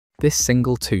This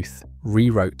single tooth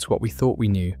rewrote what we thought we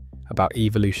knew about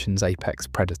evolution's apex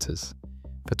predators.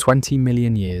 For 20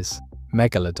 million years,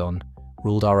 Megalodon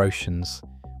ruled our oceans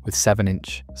with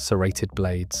 7-inch serrated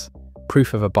blades,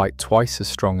 proof of a bite twice as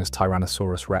strong as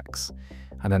Tyrannosaurus rex,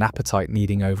 and an appetite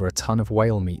needing over a ton of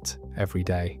whale meat every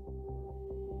day.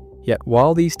 Yet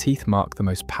while these teeth mark the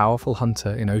most powerful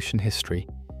hunter in ocean history,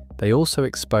 they also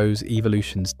expose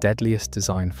evolution's deadliest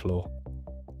design flaw: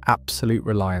 absolute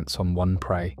reliance on one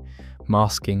prey,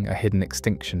 masking a hidden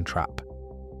extinction trap.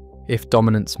 If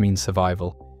dominance means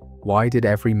survival, why did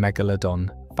every megalodon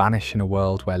vanish in a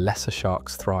world where lesser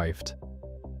sharks thrived?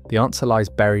 The answer lies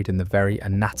buried in the very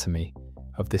anatomy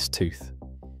of this tooth,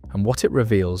 and what it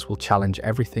reveals will challenge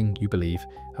everything you believe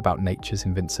about nature's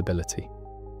invincibility.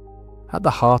 At the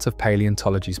heart of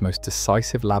paleontology's most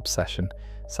decisive lab session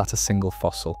sat a single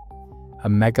fossil, a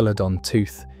megalodon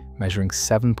tooth measuring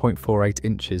 7.48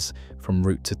 inches from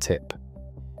root to tip.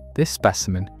 This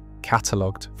specimen,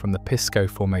 catalogued from the Pisco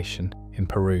Formation in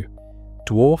Peru,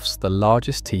 dwarfs the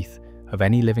largest teeth of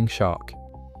any living shark,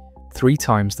 3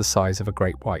 times the size of a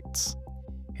great white's.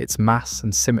 Its mass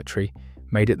and symmetry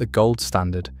made it the gold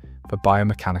standard for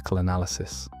biomechanical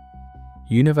analysis.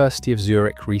 University of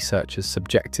Zurich researchers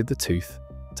subjected the tooth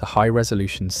to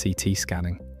high-resolution CT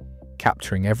scanning,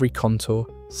 capturing every contour,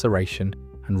 serration,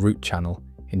 and root channel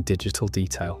in digital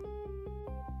detail.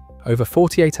 Over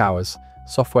 48 hours,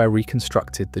 software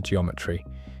reconstructed the geometry,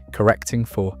 correcting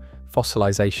for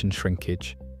fossilization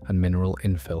shrinkage and mineral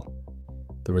infill.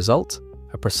 The result?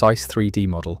 A precise 3D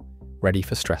model, ready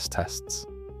for stress tests.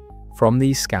 From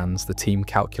these scans, the team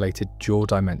calculated jaw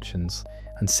dimensions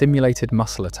and simulated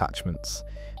muscle attachments,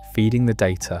 feeding the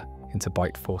data into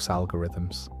bite force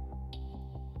algorithms.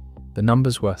 The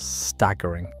numbers were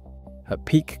staggering. At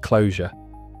peak closure,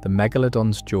 the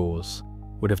megalodon's jaws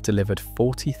would have delivered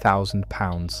 40,000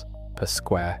 pounds per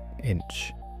square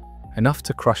inch, enough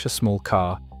to crush a small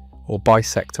car or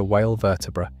bisect a whale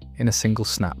vertebra in a single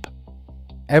snap.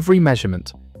 Every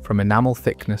measurement, from enamel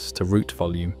thickness to root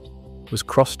volume, was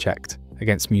cross-checked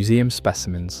against museum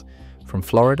specimens from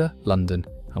Florida, London,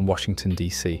 and Washington,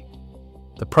 D.C.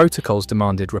 The protocols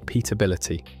demanded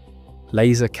repeatability.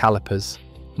 Laser calipers,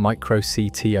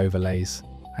 micro-CT overlays,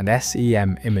 and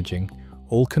SEM imaging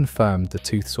all confirmed the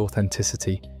tooth's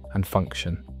authenticity and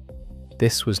function.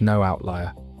 This was no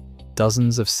outlier.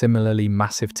 Dozens of similarly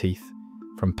massive teeth,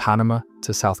 from Panama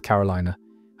to South Carolina,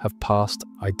 have passed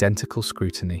identical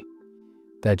scrutiny.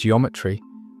 Their geometry,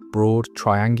 broad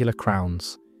triangular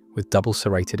crowns with double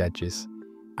serrated edges,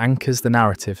 anchors the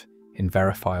narrative in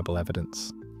verifiable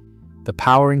evidence. The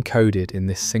power encoded in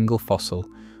this single fossil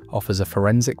offers a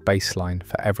forensic baseline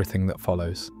for everything that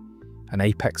follows: an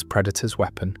apex predator's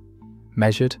weapon,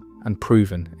 measured and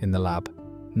proven in the lab,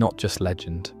 not just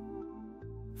legend.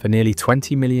 For nearly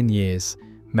 20 million years,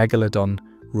 Megalodon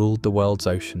ruled the world's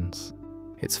oceans.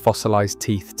 Its fossilized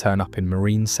teeth turn up in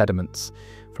marine sediments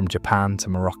from Japan to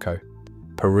Morocco,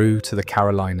 Peru to the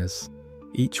Carolinas,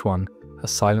 each one a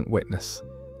silent witness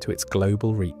to its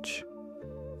global reach.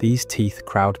 These teeth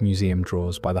crowd museum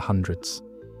drawers by the hundreds,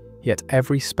 yet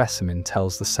every specimen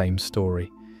tells the same story: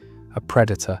 a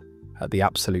predator at the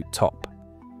absolute top,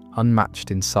 unmatched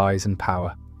in size and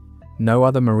power. No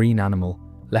other marine animal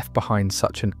left behind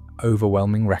such an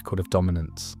overwhelming record of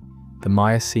dominance. The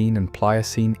Miocene and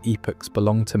Pliocene epochs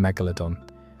belong to Megalodon,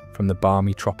 from the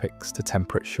balmy tropics to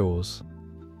temperate shores.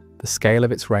 The scale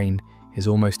of its reign is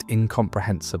almost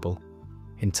incomprehensible.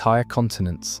 Entire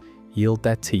continents yield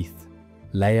their teeth,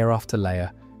 layer after layer,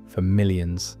 for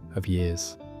millions of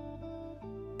years.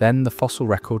 Then the fossil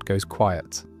record goes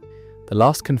quiet. The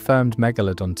last confirmed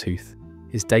Megalodon tooth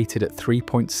is dated at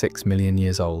 3.6 million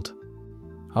years old.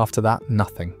 After that,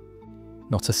 nothing.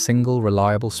 Not a single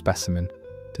reliable specimen,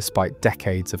 despite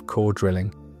decades of core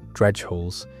drilling, dredge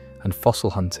hauls, and fossil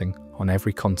hunting on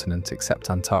every continent except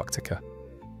Antarctica.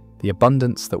 The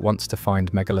abundance that once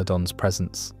defined Megalodon's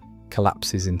presence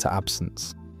collapses into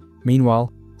absence.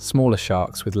 Meanwhile, smaller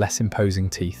sharks with less imposing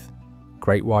teeth,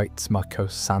 great whites,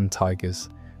 mucos, sand tigers,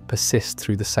 persist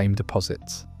through the same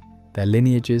deposits, their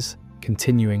lineages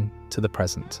continuing to the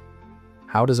present.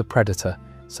 How does a predator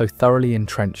so thoroughly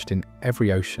entrenched in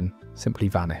every ocean simply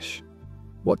vanish?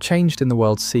 What changed in the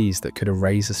world's seas that could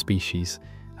erase a species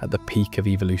at the peak of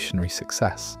evolutionary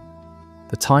success?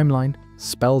 The timeline,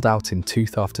 spelled out in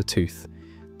tooth after tooth,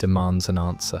 demands an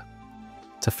answer.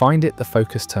 To find it, the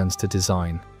focus turns to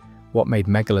design, what made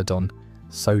Megalodon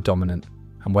so dominant,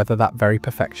 and whether that very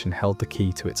perfection held the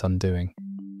key to its undoing.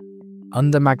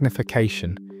 Under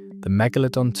magnification, the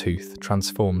Megalodon tooth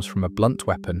transforms from a blunt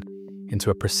weapon into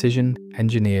a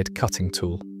precision-engineered cutting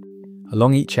tool.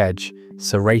 Along each edge,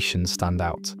 serrations stand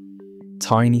out,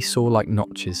 tiny saw-like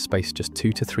notches spaced just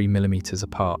 2 to 3 millimeters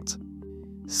apart.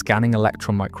 Scanning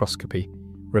electron microscopy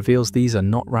reveals these are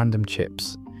not random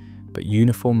chips, but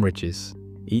uniform ridges,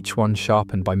 each one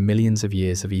sharpened by millions of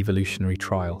years of evolutionary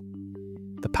trial.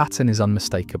 The pattern is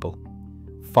unmistakable,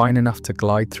 fine enough to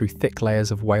glide through thick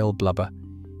layers of whale blubber,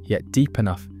 yet deep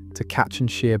enough to catch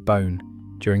and shear bone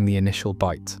during the initial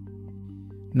bite.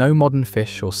 No modern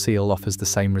fish or seal offers the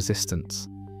same resistance,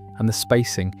 and the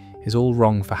spacing is all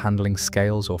wrong for handling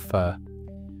scales or fur.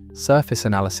 Surface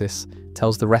analysis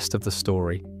tells the rest of the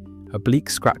story. Oblique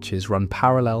scratches run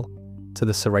parallel to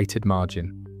the serrated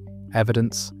margin,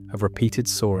 evidence of repeated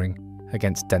sawing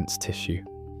against dense tissue.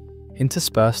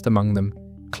 Interspersed among them,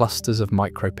 clusters of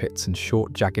micropits and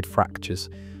short jagged fractures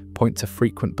point to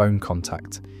frequent bone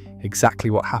contact, exactly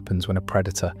what happens when a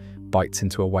predator bites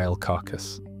into a whale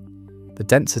carcass. The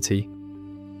density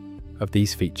of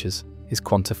these features is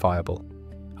quantifiable,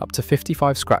 up to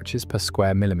 55 scratches per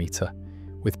square millimeter,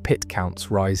 with pit counts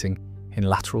rising in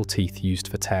lateral teeth used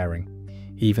for tearing.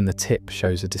 Even the tip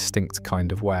shows a distinct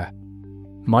kind of wear.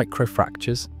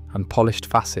 Microfractures and polished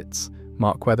facets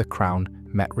mark where the crown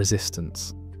met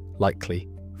resistance, likely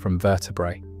from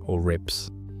vertebrae or ribs.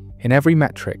 In every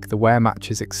metric, the wear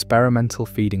matches experimental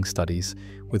feeding studies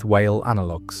with whale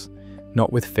analogues,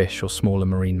 not with fish or smaller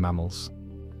marine mammals.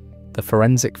 The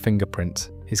forensic fingerprint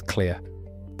is clear.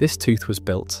 This tooth was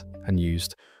built and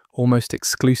used almost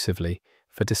exclusively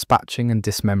for dispatching and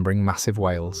dismembering massive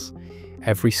whales.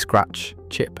 Every scratch,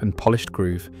 chip and polished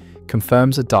groove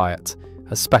confirms a diet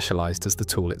as specialized as the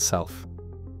tool itself.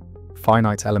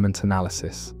 Finite element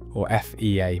analysis, or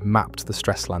FEA, mapped the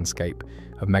stress landscape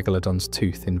of Megalodon's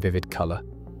tooth in vivid color.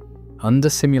 Under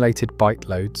simulated bite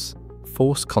loads,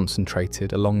 force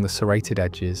concentrated along the serrated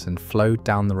edges and flowed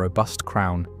down the robust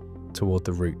crown toward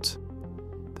the root.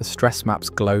 The stress maps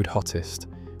glowed hottest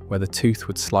where the tooth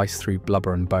would slice through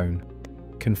blubber and bone,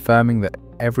 confirming that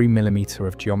every millimeter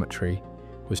of geometry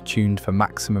was tuned for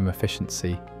maximum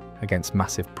efficiency against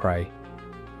massive prey.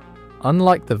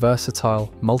 Unlike the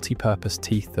versatile, multi-purpose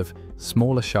teeth of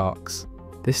smaller sharks,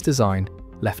 this design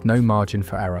left no margin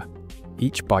for error.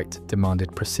 Each bite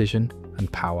demanded precision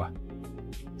and power.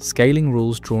 Scaling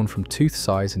rules drawn from tooth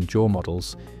size and jaw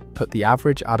models put the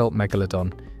average adult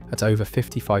Megalodon at over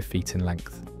 55 feet in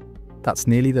length. That's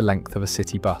nearly the length of a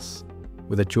city bus,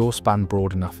 with a jaw span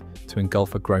broad enough to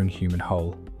engulf a grown human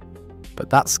whole.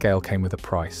 But that scale came with a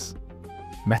price.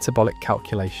 Metabolic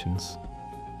calculations,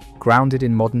 grounded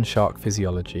in modern shark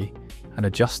physiology and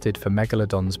adjusted for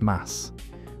Megalodon's mass,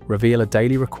 reveal a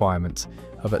daily requirement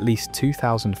of at least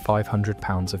 2,500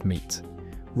 pounds of meat,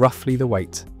 roughly the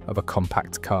weight of a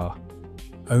compact car.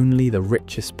 Only the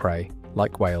richest prey,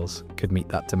 like whales, could meet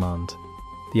that demand.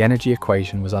 The energy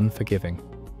equation was unforgiving.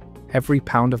 Every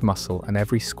pound of muscle and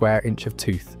every square inch of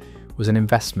tooth was an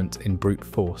investment in brute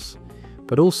force,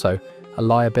 but also a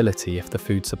liability if the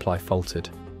food supply faltered.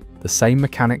 The same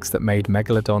mechanics that made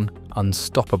Megalodon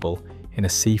unstoppable in a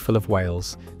sea full of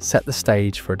whales set the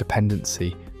stage for a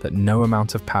dependency that no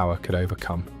amount of power could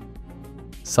overcome.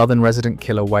 Southern resident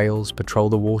killer whales patrol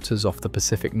the waters off the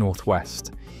Pacific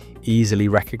Northwest, easily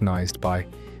recognized by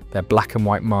their black and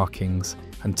white markings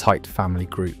and tight family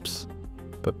groups.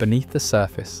 But beneath the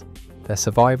surface, their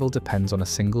survival depends on a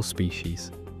single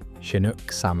species,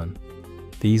 Chinook salmon.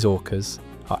 These orcas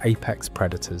are apex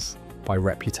predators by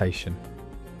reputation,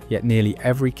 yet nearly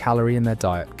every calorie in their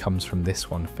diet comes from this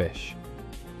one fish.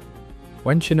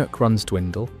 When Chinook runs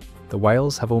dwindle, the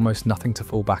whales have almost nothing to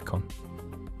fall back on.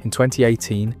 In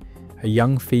 2018, a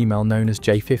young female known as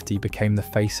J50 became the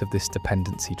face of this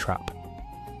dependency trap.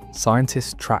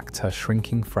 Scientists tracked her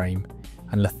shrinking frame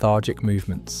and lethargic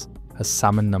movements as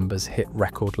salmon numbers hit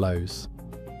record lows.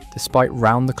 Despite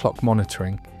round-the-clock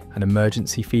monitoring and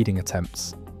emergency feeding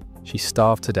attempts, she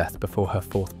starved to death before her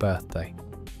 4th birthday.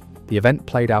 The event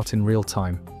played out in real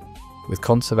time, with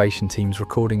conservation teams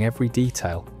recording every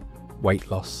detail: weight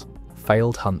loss,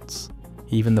 failed hunts,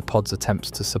 even the pod's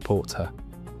attempts to support her.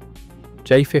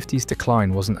 J50's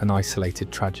decline wasn't an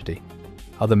isolated tragedy.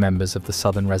 Other members of the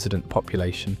southern resident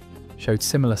population showed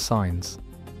similar signs,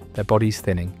 their bodies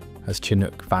thinning as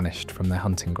Chinook vanished from their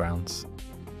hunting grounds.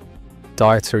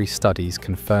 Dietary studies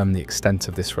confirm the extent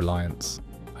of this reliance.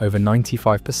 Over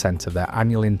 95% of their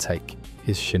annual intake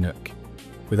is Chinook,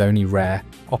 with only rare,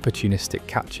 opportunistic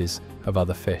catches of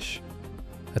other fish.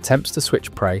 Attempts to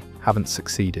switch prey haven't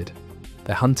succeeded.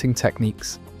 Their hunting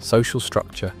techniques, social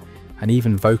structure, and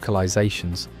even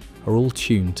vocalizations are all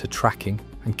tuned to tracking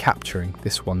and capturing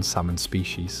this one salmon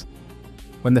species.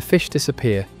 When the fish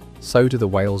disappear, so do the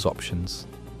whale's options.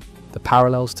 The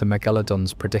parallels to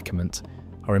Megalodon's predicament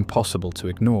are impossible to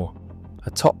ignore.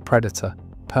 A top predator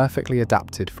perfectly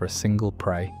adapted for a single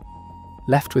prey,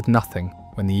 left with nothing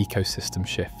when the ecosystem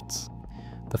shifts.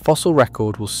 The fossil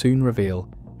record will soon reveal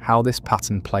how this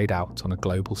pattern played out on a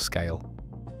global scale.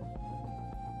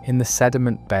 In the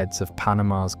sediment beds of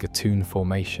Panama's Gatun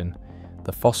Formation,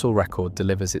 the fossil record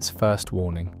delivers its first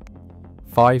warning.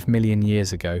 5 million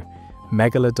years ago,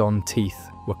 Megalodon teeth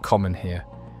were common here,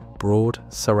 broad,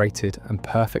 serrated, and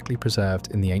perfectly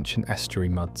preserved in the ancient estuary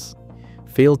muds.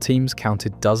 Field teams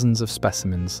counted dozens of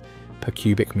specimens per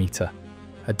cubic meter,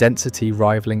 a density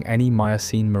rivaling any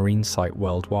Miocene marine site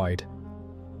worldwide.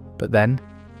 But then,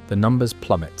 the numbers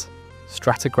plummet.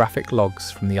 Stratigraphic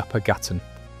logs from the Upper Gatun,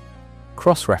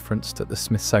 cross-referenced at the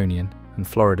Smithsonian and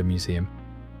Florida Museum,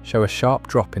 show a sharp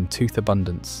drop in tooth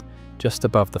abundance just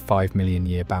above the 5 million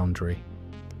year boundary.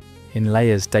 In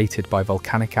layers dated by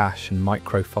volcanic ash and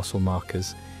microfossil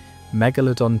markers,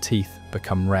 Megalodon teeth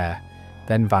become rare,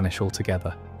 then vanish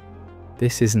altogether.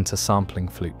 This isn't a sampling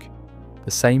fluke.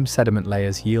 The same sediment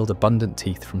layers yield abundant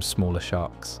teeth from smaller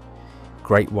sharks.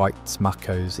 Great whites,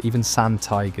 makos, even sand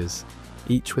tigers,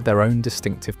 each with their own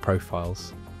distinctive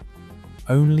profiles.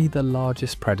 Only the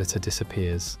largest predator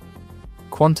disappears.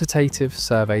 Quantitative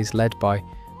surveys led by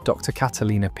Dr.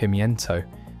 Catalina Pimiento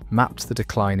mapped the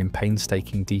decline in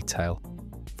painstaking detail,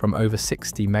 from over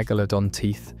 60 megalodon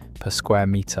teeth per square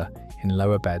metre in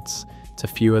lower beds to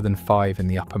fewer than 5 in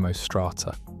the uppermost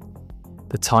strata.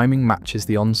 The timing matches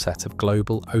the onset of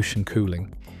global ocean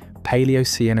cooling.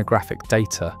 Paleoceanographic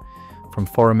data from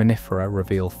foraminifera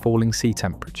reveal falling sea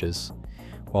temperatures,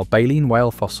 while baleen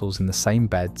whale fossils in the same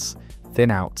beds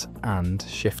thin out and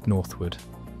shift northward.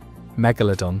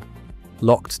 Megalodon,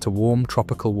 locked to warm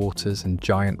tropical waters and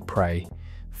giant prey,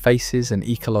 faces an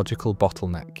ecological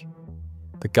bottleneck.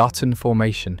 The Gatun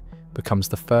Formation becomes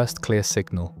the first clear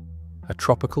signal, a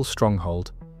tropical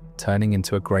stronghold turning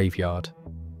into a graveyard.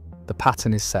 The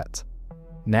pattern is set.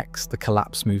 Next, the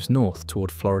collapse moves north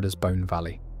toward Florida's Bone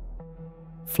Valley.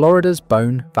 Florida's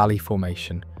Bone Valley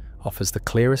Formation offers the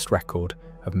clearest record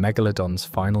of Megalodon's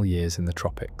final years in the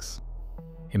tropics.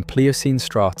 In Pliocene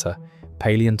strata,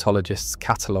 paleontologists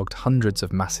catalogued hundreds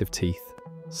of massive teeth,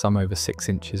 some over 6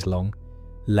 inches long,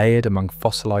 layered among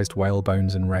fossilized whale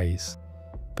bones and rays.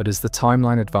 But as the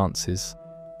timeline advances,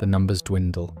 the numbers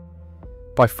dwindle.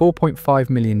 By 4.5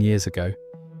 million years ago,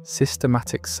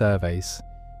 systematic surveys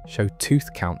show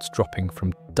tooth counts dropping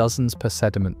from dozens per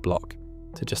sediment block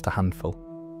to just a handful.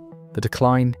 The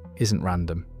decline isn't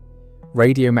random.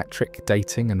 Radiometric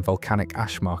dating and volcanic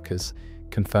ash markers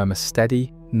confirm a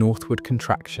steady northward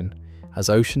contraction as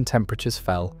ocean temperatures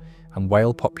fell and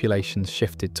whale populations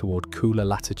shifted toward cooler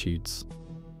latitudes.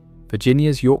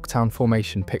 Virginia's Yorktown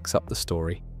Formation picks up the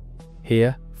story.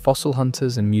 Here, fossil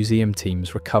hunters and museum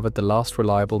teams recovered the last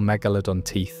reliable megalodon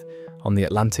teeth on the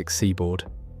Atlantic seaboard,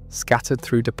 scattered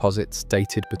through deposits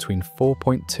dated between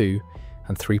 4.2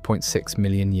 and 3.6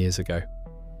 million years ago.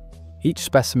 Each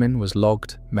specimen was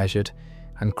logged, measured,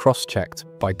 and cross-checked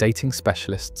by dating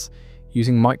specialists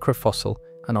using microfossil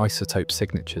and isotope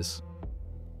signatures.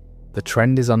 The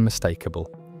trend is unmistakable.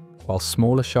 While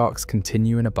smaller sharks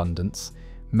continue in abundance,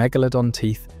 megalodon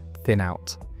teeth thin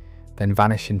out, then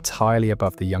vanish entirely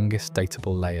above the youngest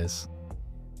datable layers.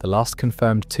 The last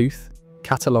confirmed tooth,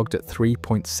 catalogued at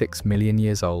 3.6 million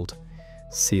years old,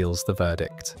 seals the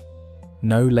verdict.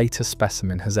 No later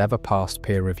specimen has ever passed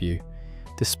peer review,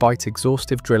 despite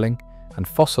exhaustive drilling and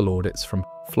fossil audits from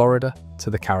Florida to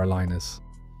the Carolinas.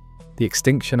 The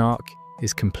extinction arc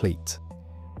is complete.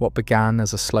 What began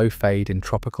as a slow fade in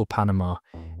tropical Panama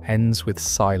ends with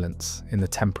silence in the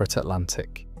temperate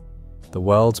Atlantic. The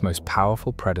world's most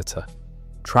powerful predator,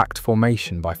 tracked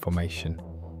formation by formation,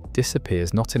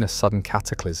 disappears not in a sudden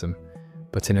cataclysm,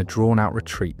 but in a drawn-out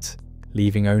retreat,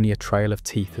 leaving only a trail of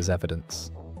teeth as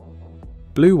evidence.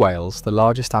 Blue whales, the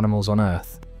largest animals on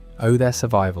Earth, owe their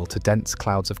survival to dense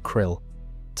clouds of krill,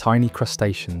 tiny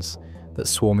crustaceans that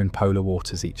swarm in polar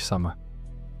waters each summer.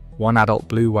 One adult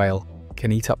blue whale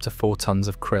can eat up to 4 tons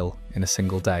of krill in a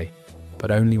single day,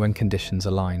 but only when conditions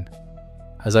align.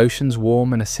 As oceans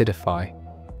warm and acidify,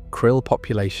 krill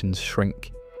populations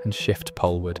shrink and shift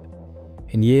poleward.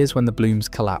 In years when the blooms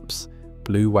collapse,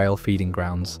 blue whale feeding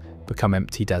grounds become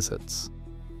empty deserts.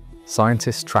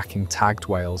 Scientists tracking tagged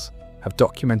whales have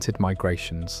documented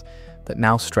migrations that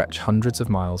now stretch hundreds of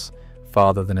miles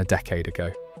farther than a decade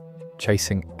ago,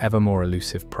 chasing ever more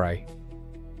elusive prey.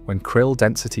 When krill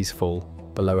densities fall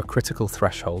below a critical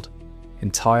threshold,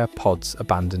 entire pods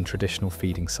abandon traditional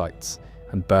feeding sites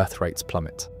and birth rates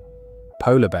plummet.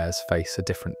 Polar bears face a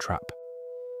different trap.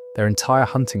 Their entire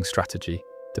hunting strategy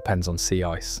depends on sea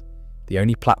ice, the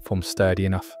only platform sturdy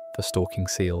enough for stalking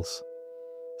seals.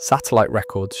 Satellite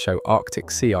records show Arctic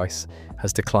sea ice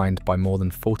has declined by more than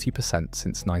 40%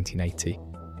 since 1980.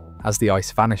 As the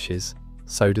ice vanishes,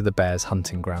 so do the bears'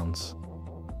 hunting grounds.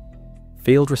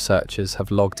 Field researchers have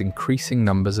logged increasing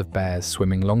numbers of bears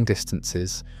swimming long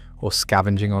distances or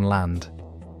scavenging on land,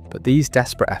 but these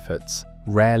desperate efforts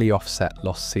rarely offset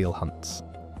lost seal hunts.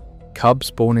 Cubs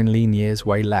born in lean years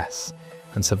weigh less,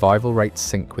 and survival rates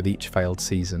sink with each failed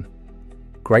season.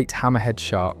 Great hammerhead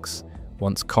sharks,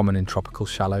 once common in tropical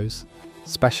shallows,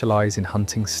 specialize in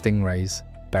hunting stingrays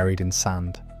buried in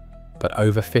sand, but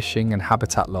overfishing and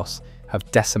habitat loss have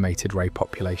decimated ray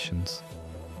populations.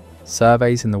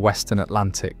 Surveys in the Western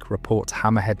Atlantic report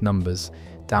hammerhead numbers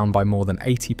down by more than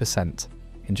 80%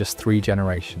 in just 3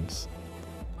 generations.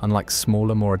 Unlike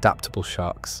smaller, more adaptable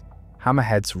sharks,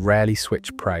 hammerheads rarely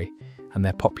switch prey, and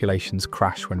their populations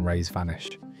crash when rays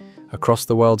vanish. Across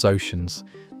the world's oceans,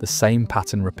 the same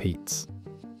pattern repeats.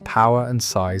 Power and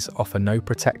size offer no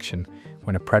protection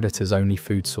when a predator's only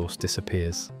food source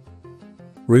disappears.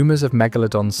 Rumours of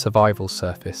Megalodon's survival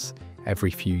surface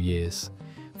every few years,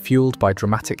 fueled by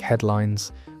dramatic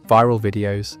headlines, viral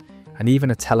videos, and even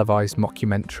a televised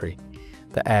mockumentary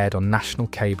that aired on national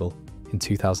cable in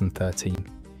 2013.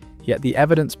 Yet the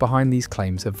evidence behind these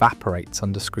claims evaporates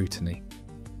under scrutiny.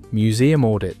 Museum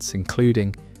audits,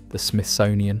 including the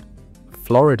Smithsonian,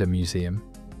 Florida Museum,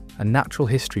 and Natural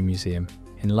History Museum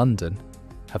in London,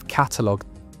 have catalogued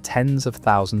tens of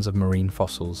thousands of marine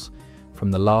fossils from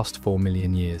the last 4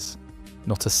 million years.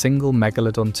 Not a single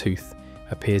megalodon tooth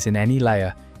appears in any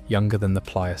layer younger than the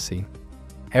Pliocene.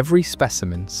 Every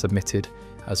specimen submitted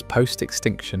as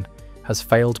post-extinction has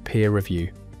failed peer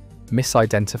review,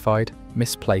 misidentified,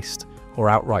 misplaced, or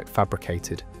outright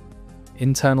fabricated.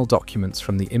 Internal documents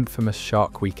from the infamous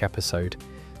Shark Week episode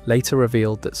later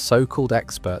revealed that so-called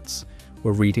experts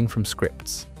were reading from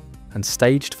scripts, and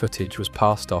staged footage was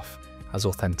passed off as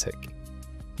authentic.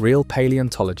 Real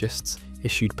paleontologists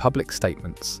issued public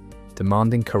statements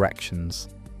demanding corrections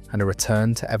and a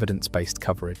return to evidence-based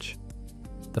coverage.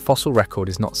 The fossil record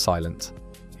is not silent,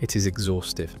 it is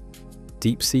exhaustive.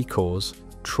 Deep-sea cores,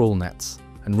 trawl nets,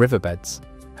 and riverbeds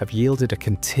have yielded a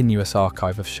continuous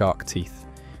archive of shark teeth,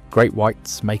 great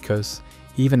whites, makos,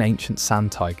 even ancient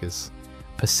sand tigers,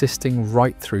 persisting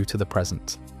right through to the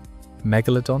present.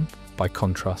 Megalodon, by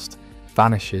contrast,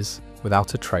 vanishes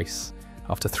without a trace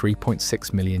after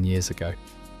 3.6 million years ago.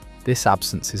 This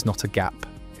absence is not a gap,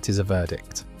 it is a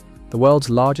verdict. The world's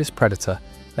largest predator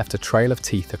left a trail of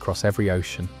teeth across every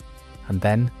ocean, and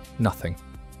then nothing.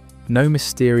 No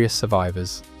mysterious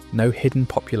survivors, no hidden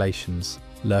populations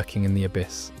lurking in the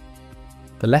abyss.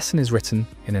 The lesson is written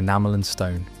in enamel and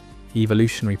stone.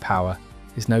 Evolutionary power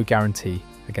is no guarantee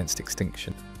against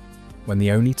extinction. When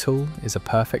the only tool is a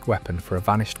perfect weapon for a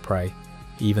vanished prey,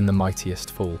 even the mightiest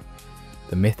fall.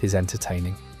 The myth is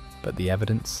entertaining, but the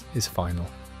evidence is final.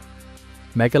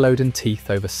 Megalodon teeth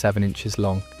over 7 inches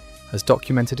long, as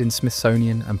documented in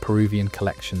Smithsonian and Peruvian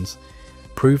collections,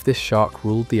 prove this shark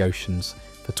ruled the oceans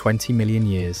for 20 million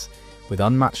years with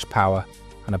unmatched power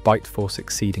and a bite force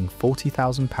exceeding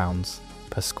 40,000 pounds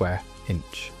per square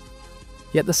inch.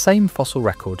 Yet the same fossil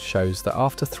record shows that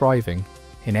after thriving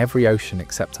in every ocean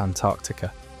except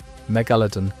Antarctica,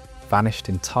 Megalodon vanished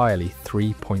entirely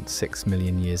 3.6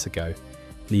 million years ago,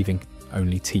 leaving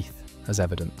only teeth as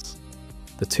evidence.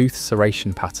 The tooth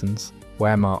serration patterns,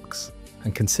 wear marks,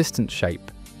 and consistent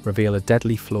shape reveal a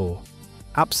deadly flaw: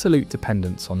 absolute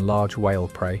dependence on large whale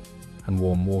prey and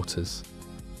warm waters.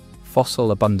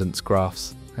 Fossil abundance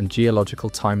graphs and geological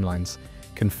timelines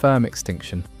confirm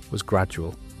extinction was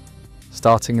gradual,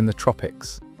 starting in the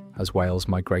tropics as whales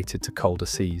migrated to colder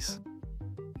seas.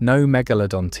 No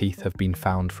megalodon teeth have been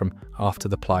found from after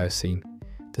the Pliocene,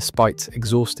 despite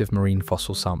exhaustive marine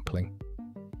fossil sampling.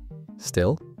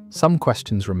 Still, some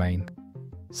questions remain,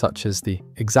 such as the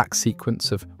exact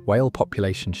sequence of whale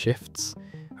population shifts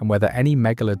and whether any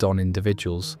megalodon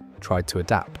individuals tried to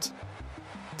adapt.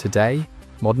 Today,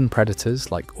 modern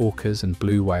predators like orcas and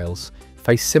blue whales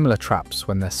face similar traps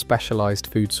when their specialized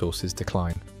food sources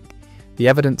decline. The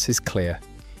evidence is clear.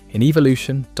 In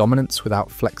evolution, dominance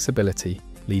without flexibility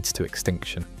leads to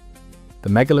extinction. The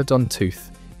megalodon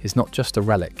tooth is not just a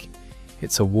relic,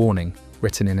 it's a warning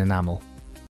written in enamel.